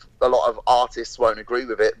lot of artists won't agree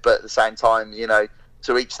with it, but at the same time, you know,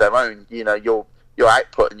 to each their own. You know, your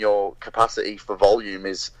output and your capacity for volume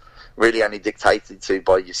is really only dictated to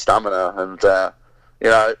by your stamina. And you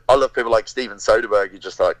know, I love people like Steven Soderbergh. You're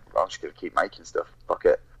just like, I'm just going to keep making stuff. Fuck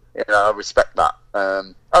it. You know, I respect that.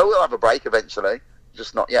 I will have a break eventually,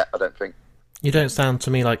 just not yet, I don't think. You don't sound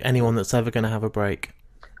to me like anyone that's ever going to have a break.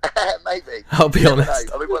 Maybe. I'll be honest.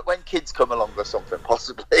 I mean, when kids come along or something,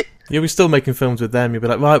 possibly. You'll be still making films with them. You'll be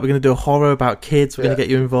like, right, we're going to do a horror about kids. We're going to get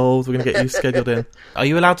you involved. We're going to get you scheduled in. Are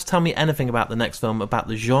you allowed to tell me anything about the next film, about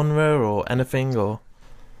the genre or anything? Or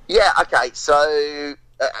yeah, okay. So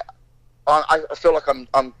I feel like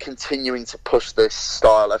I'm continuing to push this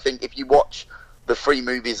style. I think if you watch the 3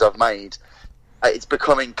 movies I've made, it's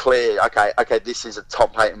becoming clear. Okay, this is a Tom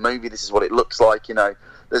Hayden movie. This is what it looks like. You know,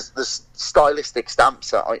 there's stylistic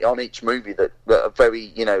stamps on each movie that are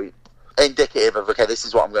very, you know, indicative of, okay, this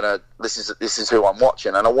is what this is who I'm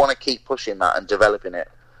watching, and I want to keep pushing that and developing it.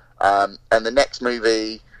 And the next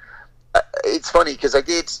movie, it's funny because I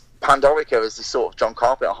did Pandorica as this sort of John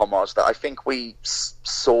Carpenter homage that I think we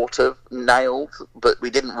sort of nailed, but we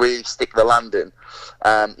didn't really stick the landing.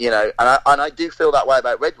 You know, and I do feel that way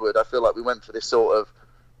about Redwood. I feel like we went for this sort of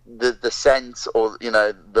the Scent, or, you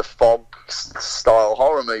know, the Fog style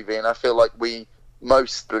horror movie, and I feel like we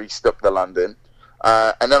mostly stuck the landing.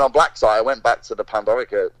 And then on Black Site, I went back to the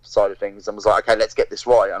Pandorica side of things and was like, okay, let's get this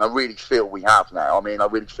right. And I really feel we have now. I mean, I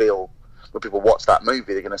really feel when people watch that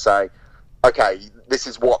movie, they're going to say, okay, this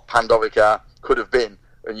is what Pandorica could have been,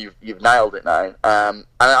 and you've nailed it now. And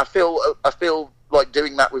I feel like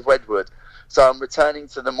doing that with Redwood. So I'm returning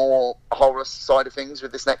to the more horror side of things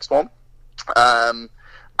with this next one.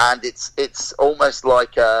 And it's almost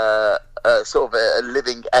like a sort of a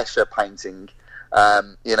living Escher painting,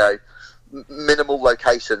 you know, minimal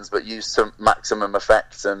locations but use some maximum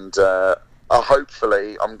effects, and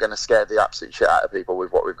hopefully I'm going to scare the absolute shit out of people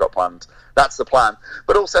with what we've got planned. That's the plan,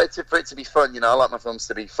 but also for it to be fun. You know, I like my films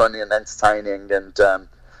to be funny and entertaining, and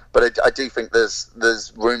but I do think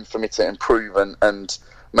there's room for me to improve and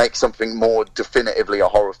make something more definitively a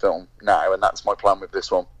horror film now, and that's my plan with this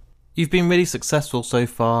one. You've been really successful so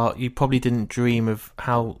far. You probably didn't dream of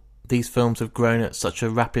how these films have grown at such a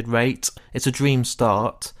rapid rate. It's a dream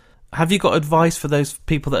start. Have you got advice for those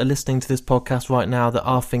people that are listening to this podcast right now that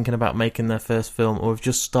are thinking about making their first film, or have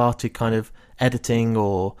just started kind of editing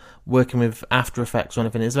or working with After Effects or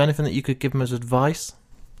anything? Is there anything that you could give them as advice?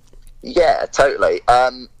 Yeah, totally.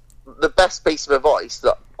 The best piece of advice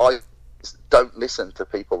that don't listen to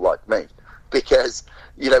people like me, because,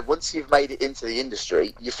 you know, once you've made it into the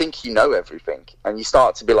industry, you think you know everything, and you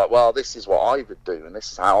start to be like, well, this is what I would do, and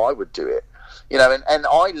this is how I would do it. You know, and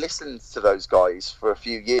I listened to those guys for a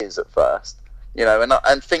few years at first, you know,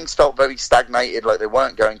 and things felt very stagnated, like they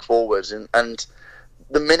weren't going forwards. And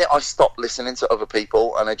the minute I stopped listening to other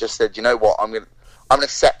people, and I just said, you know what, I'm gonna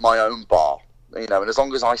set my own bar, you know, and as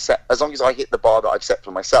long as I hit the bar that I've set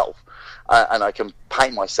for myself, and I can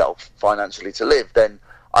pay myself financially to live, then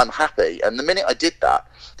I'm happy. And the minute I did that,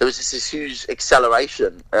 there was this huge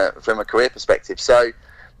acceleration from a career perspective. So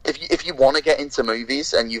if you want to get into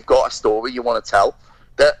movies and you've got a story you want to tell,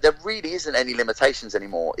 there really isn't any limitations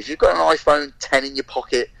anymore. If you've got an iPhone 10 in your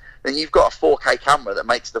pocket, then you've got a 4K camera that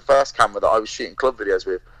makes the first camera that I was shooting club videos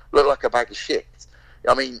with look like a bag of shit.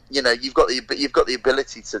 I mean, you know, you've got the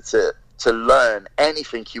ability to learn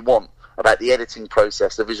anything you want about the editing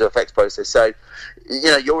process, the visual effects process. So, you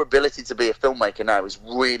know, your ability to be a filmmaker now is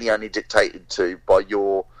really only dictated to by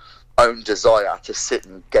your own desire to sit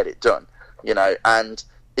and get it done. You know, and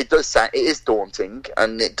it is daunting,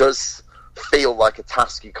 and it does feel like a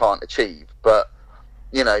task you can't achieve. But,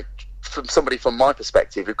 you know, from somebody from my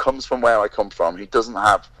perspective, who comes from where I come from, who doesn't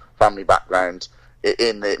have family background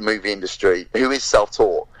in the movie industry, who is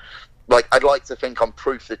self-taught, like, I'd like to think I'm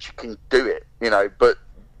proof that you can do it, you know, but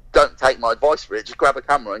don't take my advice for it. Just grab a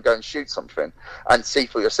camera and go and shoot something and see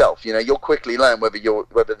for yourself. You know, you'll quickly learn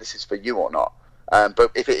whether this is for you or not.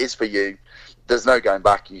 But if it is for you, there's no going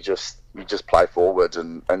back. You just play forward,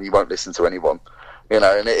 and you won't listen to anyone, you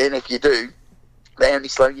know. And if you do, they only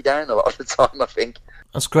slow you down a lot of the time, I think.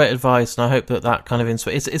 That's great advice, and I hope that kind of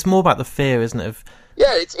it's more about the fear, isn't it?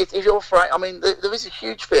 Yeah, it's if you're afraid. I mean, there is a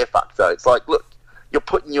huge fear factor. It's like, look, you're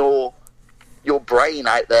putting your brain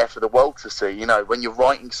out there for the world to see. You know, when you're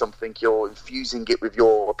writing something, you're infusing it with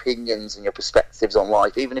your opinions and your perspectives on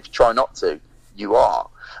life. Even if you try not to, you are.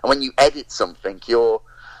 And when you edit something, you're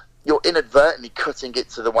inadvertently cutting it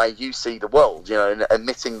to the way you see the world, you know, and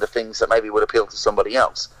omitting the things that maybe would appeal to somebody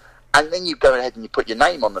else. And then you go ahead and you put your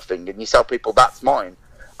name on the thing and you tell people, that's mine.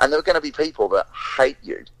 And there are going to be people that hate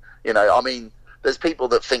you. You know, I mean, there's people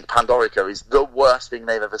that think Pandorica is the worst thing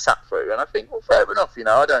they've ever sat through. And I think, well, fair enough, you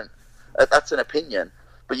know, that's an opinion.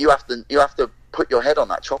 But you have to put your head on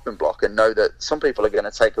that chopping block and know that some people are going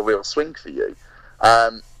to take a real swing for you.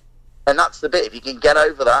 And that's the bit. If you can get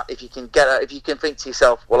over that, if you can think to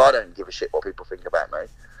yourself, well, I don't give a shit what people think about me,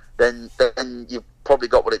 then you've probably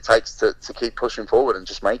got what it takes to keep pushing forward and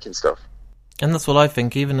just making stuff. And that's what I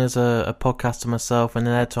think, even as a podcaster myself, and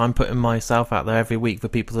I'm putting myself out there every week for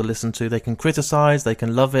people to listen to. They can criticise, they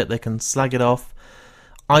can love it, they can slag it off.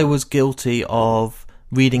 I was guilty of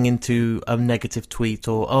reading into a negative tweet,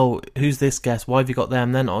 or, oh, who's this guest? Why have you got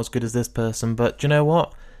them? They're not as good as this person. But do you know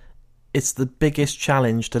what? It's the biggest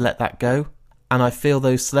challenge to let that go. And I feel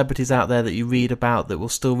those celebrities out there that you read about that will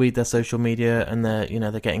still read their social media and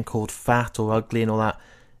they're getting called fat or ugly and all that.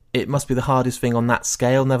 It must be the hardest thing on that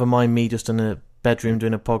scale. Never mind me just in a bedroom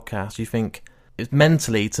doing a podcast, you think it's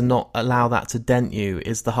mentally to not allow that to dent you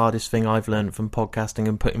is the hardest thing I've learned from podcasting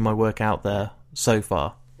and putting my work out there so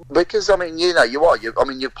far. Because I mean, your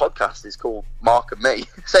podcast is called Mark and Me,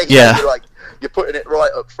 so you're putting it right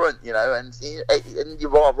up front, and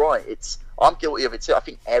you are right. I'm guilty of it too. I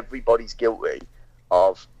think everybody's guilty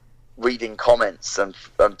of reading comments and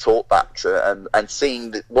talkbacks and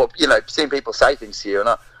seeing seeing people say things to you. And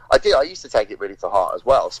I used to take it really to heart as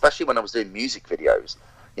well, especially when I was doing music videos,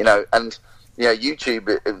 and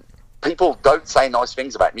YouTube. People don't say nice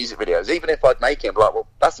things about music videos. Even if I'd make it, I'm like, well,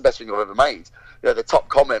 that's the best thing I've ever made. The top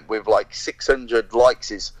comment with like 600 likes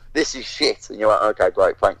is, "This is shit," and you're like, okay,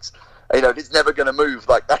 great, thanks. It's never going to move.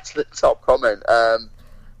 Like, that's the top comment.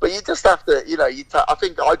 But you just have to, I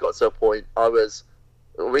think I got to a point, I was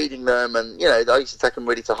reading them, and I used to take them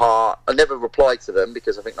really to heart. I never replied to them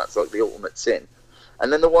because I think that's like the ultimate sin.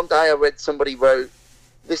 And then the one day I read somebody wrote,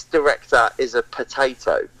 "This director is a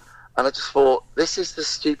potato." And I just thought, this is the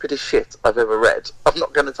stupidest shit I've ever read. I'm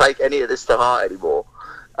not going to take any of this to heart anymore.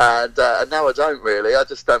 And now I don't really. I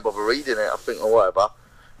just don't bother reading it. I think, oh, whatever.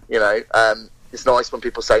 It's nice when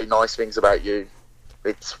people say nice things about you.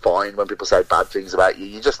 It's fine when people say bad things about you.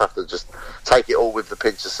 You just have to just take it all with the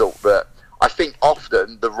pinch of salt. But I think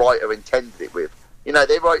often the writer intended it with.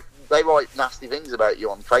 They write nasty things about you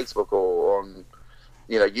on Facebook or on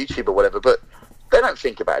YouTube or whatever, but they don't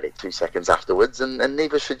think about it 2 seconds afterwards, and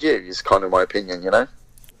neither should you, is kind of my opinion,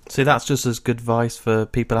 See, that's just as good advice for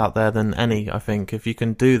people out there than any, I think, if you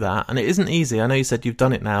can do that. And it isn't easy. I know you said you've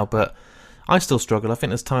done it now, but I still struggle. I think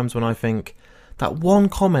there's times when I think that one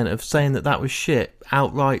comment of saying that was shit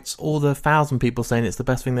outrights all the 1,000 people saying it's the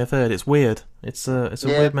best thing they've heard. It's weird. It's a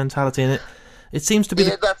weird mentality, and it seems to be...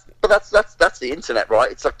 Yeah, that's the internet,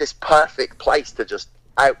 right? It's like this perfect place to just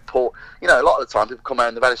outpour. A lot of the time people come out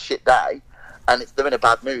and they've had a shit day, and they're in a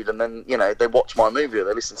bad mood, and then they watch my movie or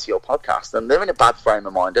they listen to your podcast, and they're in a bad frame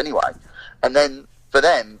of mind anyway. And then for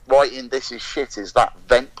them, writing "this is shit" is that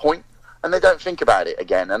vent point, and they don't think about it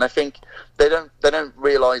again. And I think they don't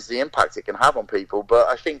realise the impact it can have on people. But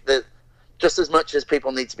I think that just as much as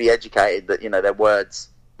people need to be educated that their words,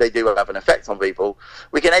 they do have an effect on people,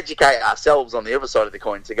 we can educate ourselves on the other side of the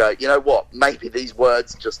coin to go, what, maybe these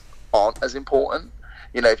words just aren't as important.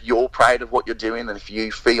 If you're proud of what you're doing, and if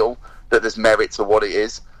you feel that there's merit to what it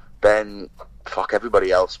is, then fuck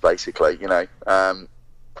everybody else, basically,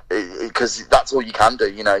 because that's all you can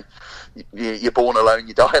do. You're born alone,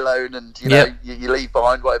 you die alone, and you leave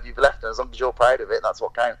behind whatever you've left, and as long as you're proud of it, that's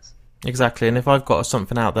what counts. Exactly. And if I've got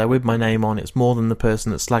something out there with my name on, it's more than the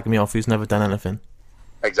person that's slagging me off who's never done anything.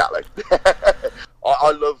 Exactly.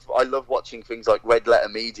 I love watching things like Red Letter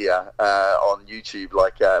Media on YouTube,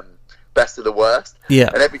 like Best of the Worst. Yeah.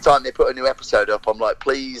 And every time they put a new episode up, I'm like,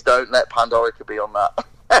 please don't let Pandorica be on that.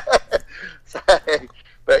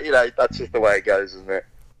 But that's just the way it goes, isn't it?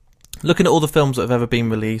 Looking at all the films that have ever been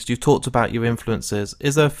released, you've talked about your influences.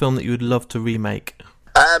 Is there a film that you would love to remake?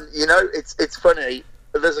 It's funny.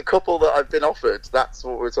 There's a couple that I've been offered. That's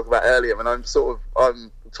what we were talking about earlier, and I'm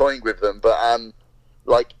toying with them, but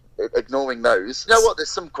ignoring those. You know what?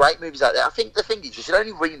 There's some great movies out there. I think the thing is, you should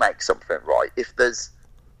only remake something, right, if there's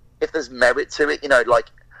merit to it. I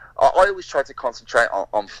always try to concentrate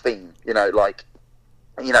on theme.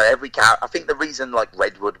 Every character. I think the reason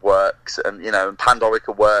Redwood works and and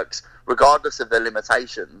Pandorica works, regardless of their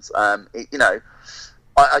limitations,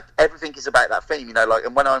 everything is about that theme.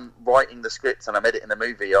 And when I'm writing the script and I'm editing the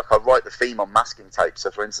movie, I write the theme on masking tape.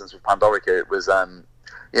 So, for instance, with Pandorica, it was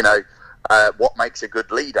what makes a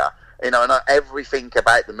good leader. And everything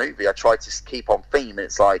about the movie, I try to keep on theme.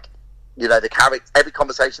 It's like, the character, every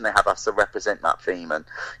conversation they have has to represent that theme, and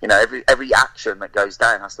every action that goes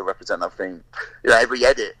down has to represent that theme. Every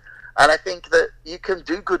edit, and I think that you can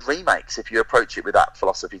do good remakes if you approach it with that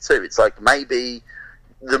philosophy too. It's like maybe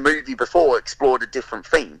the movie before explored a different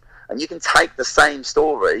theme, and you can take the same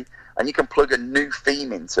story and you can plug a new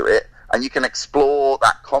theme into it, and you can explore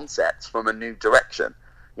that concept from a new direction.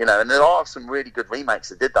 And there are some really good remakes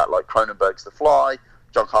that did that, like Cronenberg's The Fly,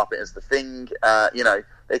 John Carpenter's The Thing.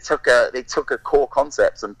 They took a core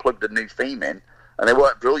concept and plugged a new theme in, and they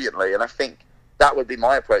worked brilliantly. And I think that would be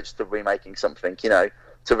my approach to remaking something.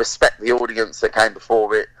 To respect the audience that came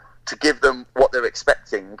before it, to give them what they're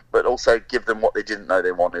expecting, but also give them what they didn't know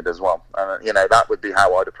they wanted as well. And that would be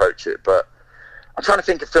how I'd approach it. But I'm trying to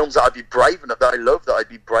think of films that I'd be brave enough, that I love, that I'd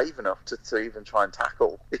be brave enough to even try and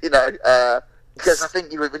tackle. Because I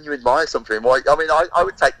think when you admire something, I'd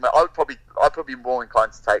probably be more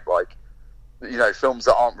inclined to take films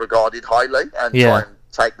that aren't regarded highly and try and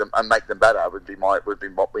take them and make them better. Would be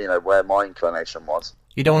where my inclination was.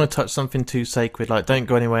 You don't want to touch something too sacred, like don't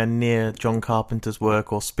go anywhere near John Carpenter's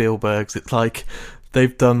work or Spielberg's. It's like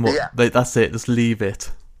they've done that's it, just leave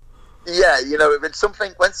it. Yeah, when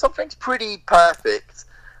something's pretty perfect,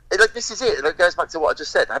 this is it. It goes back to what I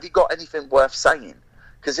just said. Have you got anything worth saying?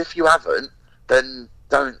 Because if you haven't, then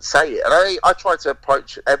don't say it. And I try to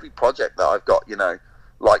approach every project that I've got,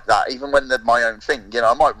 like that. Even when they're my own thing,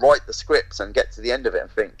 I might write the scripts and get to the end of it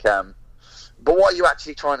and think, but what are you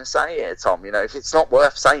actually trying to say here, Tom? If it's not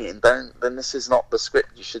worth saying, then this is not the script.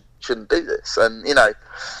 You shouldn't do this. And and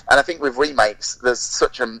I think with remakes, there's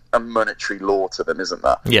such a monetary law to them, isn't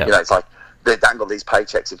there? Yeah. It's like they dangle these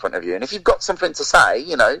paychecks in front of you, and if you've got something to say,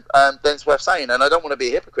 then it's worth saying. And I don't want to be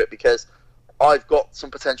a hypocrite because I've got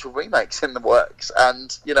some potential remakes in the works,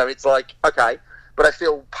 and it's like, okay, but I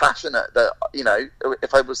feel passionate that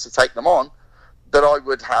if I was to take them on, that I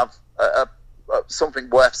would have something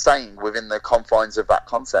worth saying within the confines of that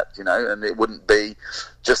concept, and it wouldn't be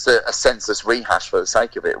just a senseless rehash for the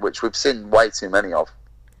sake of it, which we've seen way too many of.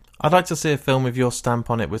 I'd like to see a film with your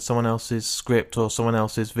stamp on it, with someone else's script or someone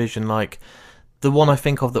else's vision. Like the one I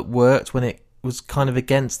think of that worked when it was kind of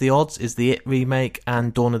against the odds is the It remake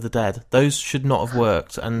and Dawn of the Dead. Those should not have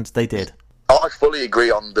worked, and they did. I fully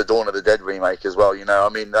agree on the Dawn of the Dead remake as well.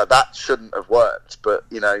 That shouldn't have worked, but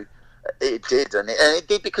it did, and it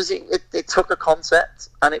did because it took a concept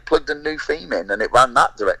and it plugged a new theme in, and it ran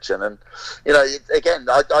that direction. And again,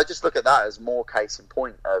 I just look at that as more case in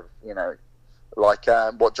point of like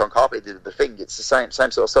what John Carpenter did with The Thing. It's the same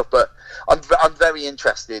sort of stuff. But I'm very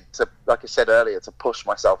interested to, like I said earlier, to push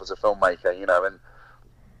myself as a filmmaker. And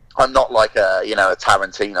I'm not like a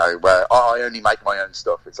Tarantino where I only make my own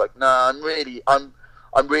stuff. It's like, no, I'm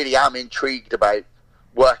really am intrigued about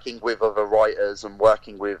working with other writers and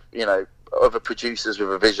working with other producers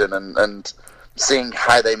with a vision and seeing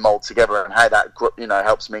how they mold together and how that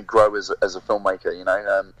helps me grow as a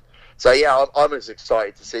filmmaker. So yeah, I'm as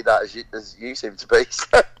excited to see that as you seem to be.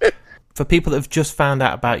 For people that have just found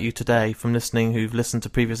out about you today from listening, who've listened to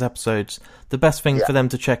previous episodes, the best thing for them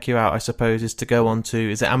to check you out, I suppose, is to go on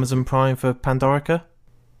to, is it Amazon Prime for Pandorica?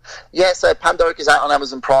 Yeah, so Pandorica's out on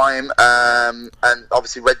Amazon Prime, and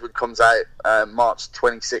obviously Redwood comes out March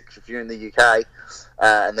 26th if you're in the UK,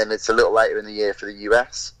 and then it's a little later in the year for the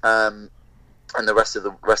US and the rest of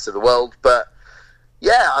the world. But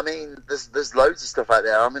yeah, there's loads of stuff out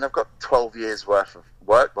there. I've got 12 years worth of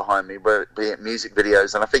work behind me, be it music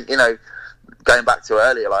videos, and I think going back to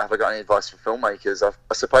earlier, like, have I got any advice for filmmakers?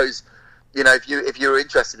 I suppose if you're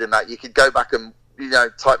interested in that, you could go back and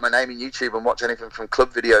type my name in YouTube and watch anything from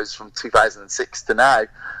club videos from 2006 to now,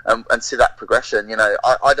 and see that progression.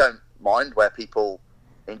 I don't mind where people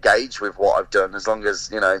engage with what I've done, as long as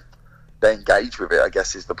they engage with it, I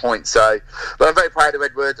guess, is the point. So, but I'm very proud of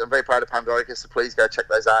Redwood. I'm very proud of Pandorica. So please go check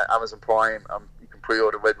those out. Amazon Prime. You can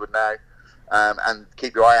pre-order Redwood now, and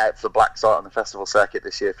keep your eye out for Black Site on the festival circuit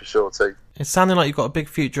this year for sure too. It's sounding like you've got a big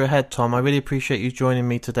future ahead, Tom. I really appreciate you joining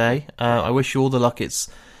me today. I wish you all the luck.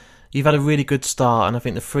 You've had a really good start, and I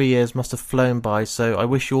think the 3 years must have flown by, so I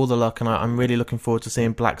wish you all the luck, and I'm really looking forward to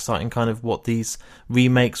seeing Black Site and kind of what these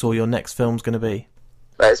remakes or your next film's going to be.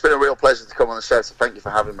 It's been a real pleasure to come on the show, so thank you for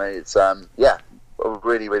having me. It's I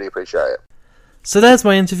really, really appreciate it. So there's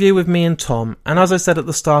my interview with me and Tom, and as I said at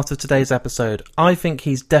the start of today's episode, I think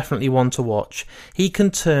he's definitely one to watch. He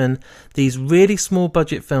can turn these really small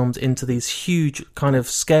budget films into these huge kind of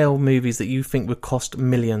scale movies that you think would cost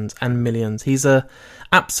millions and millions. He's a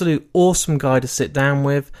absolute awesome guy to sit down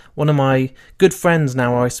with, one of my good friends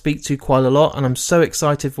now who I speak to quite a lot, and I'm so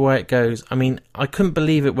excited for where it goes. I couldn't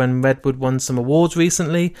believe it when Redwood won some awards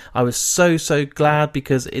recently. I was so glad,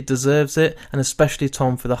 because it deserves it, and especially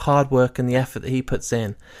Tom for the hard work and the effort that he puts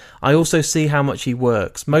in. I also see how much he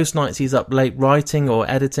works. Most nights he's up late writing or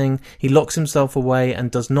editing. He locks himself away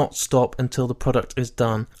and does not stop until the product is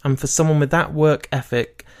done. And for someone with that work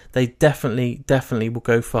ethic, they definitely will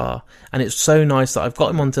go far. And it's so nice that I've got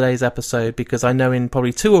him on today's episode, because I know in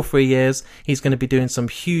probably 2 or 3 years he's going to be doing some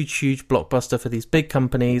huge blockbuster for these big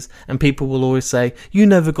companies, and people will always say, you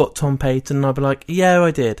never got Tom Payton, and I'll be like, yeah,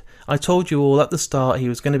 I did. I told you all at the start he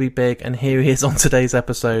was going to be big, and here he is on today's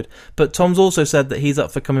episode. But Tom's also said that he's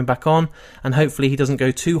up for coming back on, and hopefully he doesn't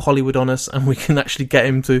go too Hollywood on us, and we can actually get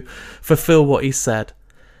him to fulfill what he said.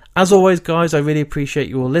 As always, guys, I really appreciate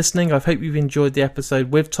you all listening. I hope you've enjoyed the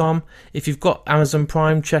episode with Tom. If you've got Amazon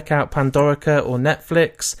Prime, check out Pandorica or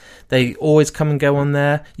Netflix. They always come and go on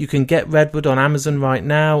there. You can get Redwood on Amazon right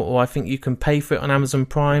now, or I think you can pay for it on Amazon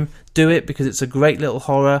Prime. do it because it's a great little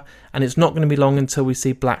horror, and it's not going to be long until we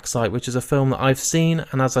see Black Site, which is a film that I've seen,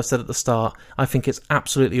 and as I said at the start, I think it's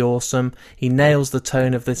absolutely awesome. He nails the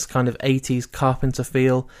tone of this kind of 80s Carpenter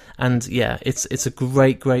feel, and yeah, it's a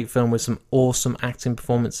great film with some awesome acting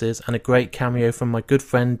performances and a great cameo from my good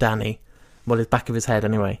friend Danny. Well, his back of his head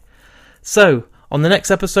anyway. So, on the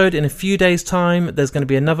next episode, in a few days' time, there's going to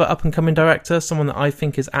be another up-and-coming director, someone that I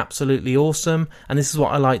think is absolutely awesome, and this is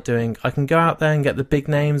what I like doing. I can go out there and get the big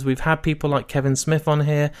names. We've had people like Kevin Smith on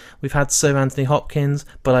here, we've had Sir Anthony Hopkins,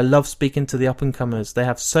 but I love speaking to the up-and-comers. They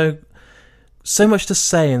have so much to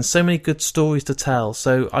say and so many good stories to tell,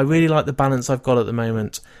 so I really like the balance I've got at the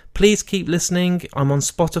moment. Please keep listening. I'm on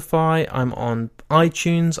Spotify, I'm on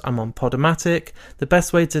iTunes, I'm on Podomatic. The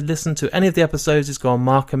best way to listen to any of the episodes is go on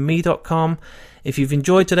markandme.com. If you've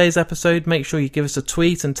enjoyed today's episode, make sure you give us a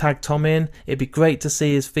tweet and tag Tom in. It'd be great to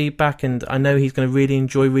see his feedback, and I know he's going to really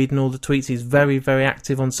enjoy reading all the tweets. He's very, very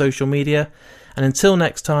active on social media. And until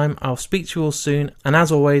next time, I'll speak to you all soon, and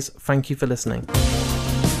as always, thank you for listening.